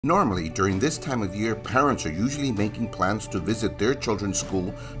Normally, during this time of year, parents are usually making plans to visit their children's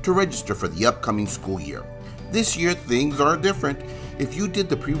school to register for the upcoming school year. This year, things are different. If you did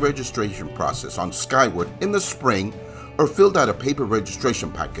the pre-registration process on Skyward in the spring or filled out a paper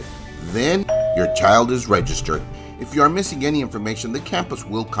registration packet, then your child is registered. If you are missing any information, the campus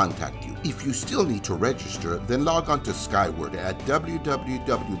will contact you. If you still need to register, then log on to Skyward at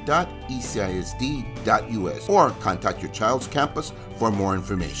www.ecisd.us or contact your child's campus for more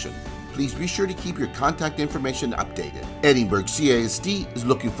information. Please be sure to keep your contact information updated. Edinburgh CISD is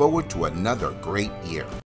looking forward to another great year.